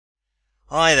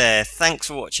Hi there, thanks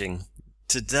for watching.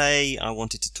 Today I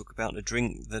wanted to talk about a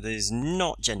drink that is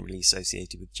not generally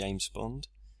associated with James Bond,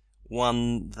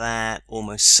 one that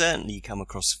almost certainly you come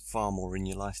across far more in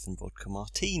your life than vodka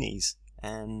martinis,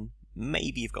 and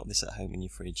maybe you've got this at home in your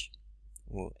fridge,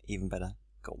 or even better,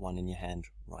 got one in your hand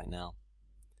right now.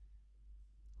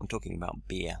 I'm talking about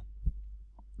beer.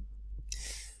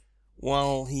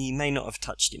 While he may not have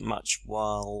touched it much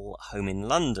while home in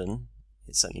London,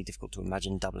 it's certainly difficult to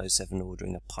imagine 007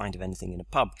 ordering a pint of anything in a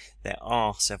pub. There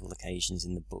are several occasions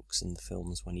in the books and the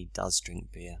films when he does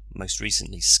drink beer, most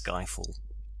recently Skyfall.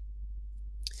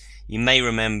 You may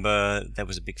remember there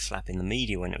was a big flap in the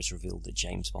media when it was revealed that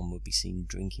James Bond would be seen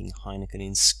drinking Heineken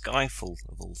in Skyfall,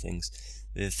 of all things.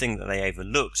 The thing that they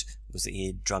overlooked was that he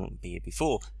had drunk beer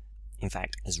before, in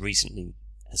fact as recently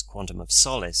as Quantum of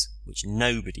Solace, which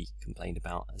nobody complained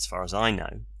about as far as I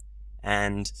know,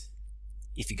 and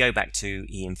if you go back to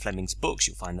Ian Fleming's books,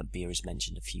 you'll find that beer is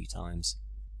mentioned a few times.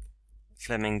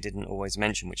 Fleming didn't always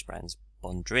mention which brands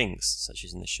Bond drinks, such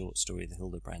as in the short story The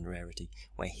Hildebrand Rarity,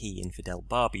 where he and Fidel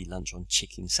Barbie lunch on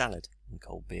chicken salad and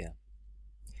cold beer.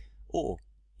 Or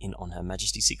in On Her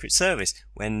Majesty's Secret Service,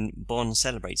 when Bond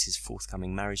celebrates his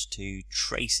forthcoming marriage to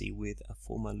Tracy with a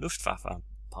former Luftwaffe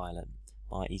pilot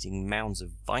by eating mounds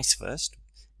of Weisswurst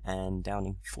and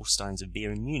downing 4 steins of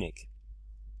beer in Munich.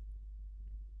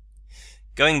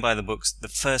 Going by the books, the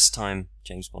first time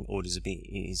James Bond orders a beer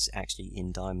is actually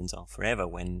in Diamonds Are Forever,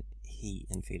 when he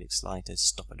and Felix Leiter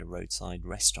stop at a roadside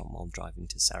restaurant while driving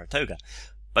to Saratoga.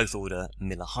 Both order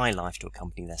Miller High Life to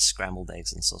accompany their scrambled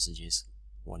eggs and sausages.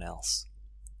 What else?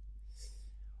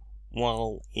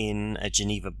 While in a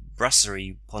Geneva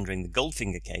brasserie pondering the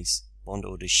Goldfinger case, Bond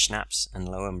orders Schnapps and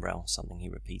Lowenbrau, something he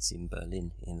repeats in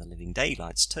Berlin in The Living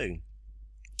Daylights too.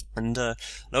 And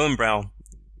Lowenbrau,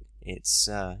 it's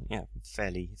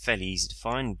fairly easy to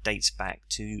find, dates back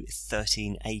to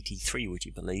 1383, would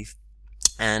you believe,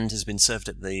 and has been served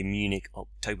at the Munich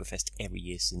Oktoberfest every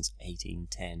year since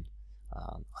 1810.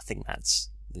 I think that's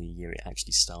the year it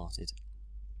actually started.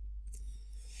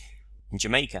 In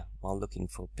Jamaica, while looking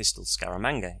for Pistol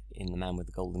Scaramanga in The Man with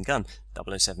the Golden Gun,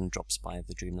 007 drops by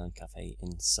the Dreamland Cafe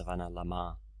in Savannah La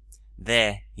Mar.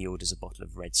 There he orders a bottle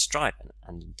of Red Stripe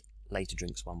and later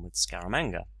drinks one with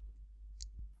Scaramanga.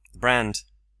 The brand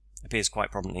appears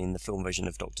quite prominently in the film version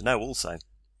of Dr. No also,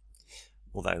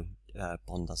 although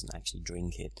Bond doesn't actually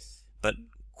drink it. But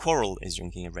Quarrel is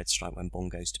drinking a Red Stripe when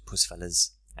Bond goes to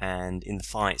Pussfellas, and in the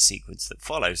fight sequence that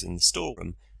follows in the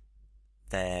storeroom,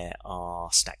 there are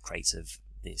stacked crates of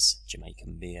this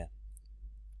Jamaican beer.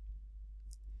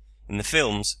 In the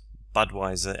films,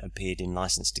 Budweiser appeared in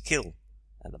License to Kill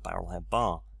at the Barrelhead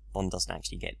Bar. Bond doesn't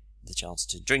actually get the chance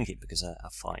to drink it because a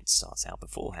fight starts out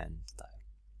beforehand, though.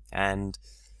 And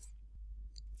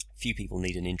few people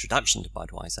need an introduction to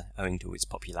Budweiser, owing to its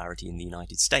popularity in the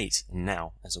United States and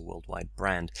now as a worldwide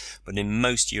brand. But in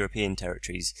most European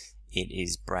territories, it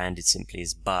is branded simply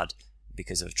as Bud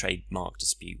because of a trademark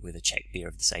dispute with a Czech beer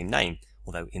of the same name,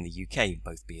 although in the UK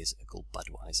both beers are called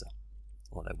Budweiser,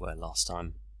 or they were last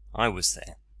time I was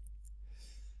there.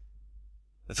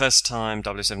 The first time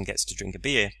 007 gets to drink a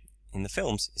beer in the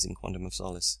films is in Quantum of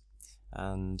Solace,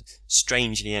 and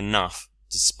strangely enough,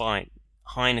 despite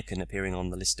Heineken appearing on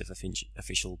the list of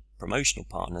official promotional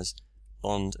partners,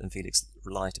 Bond and Felix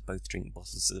Leiter both drink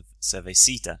bottles of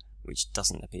Cervecita, which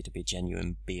doesn't appear to be a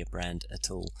genuine beer brand at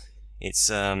all.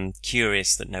 It's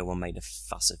curious that no one made a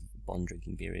fuss of Bond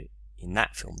drinking beer in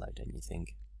that film, though, don't you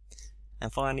think?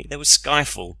 And finally, there was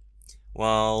Skyfall.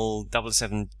 While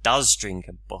 007 does drink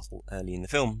a bottle early in the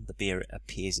film, the beer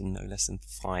appears in no less than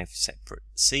 5 separate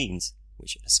scenes,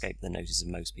 which escaped the notice of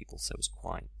most people, so it was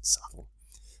quite subtle.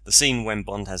 The scene when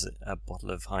Bond has a bottle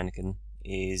of Heineken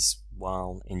is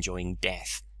while enjoying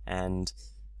death, and,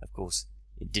 of course,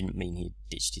 it didn't mean he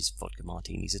ditched his vodka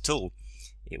martinis at all.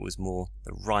 It was more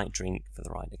the right drink for the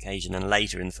right occasion, and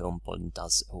later in the film, Bond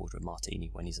does order a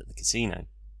martini when he's at the casino.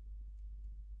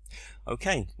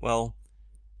 Okay, well,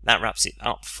 that wraps it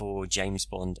up for James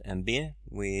Bond and beer.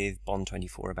 With Bond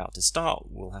 24 about to start,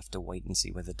 we'll have to wait and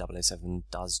see whether 007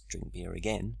 does drink beer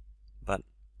again, but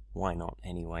why not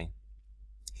anyway?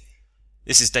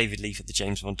 This is David Leaf at the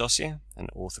James Bond Dossier, and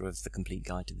author of The Complete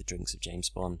Guide to the Drinks of James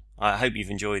Bond. I hope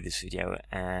you've enjoyed this video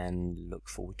and look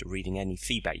forward to reading any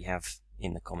feedback you have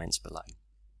in the comments below.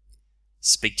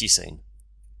 Speak to you soon.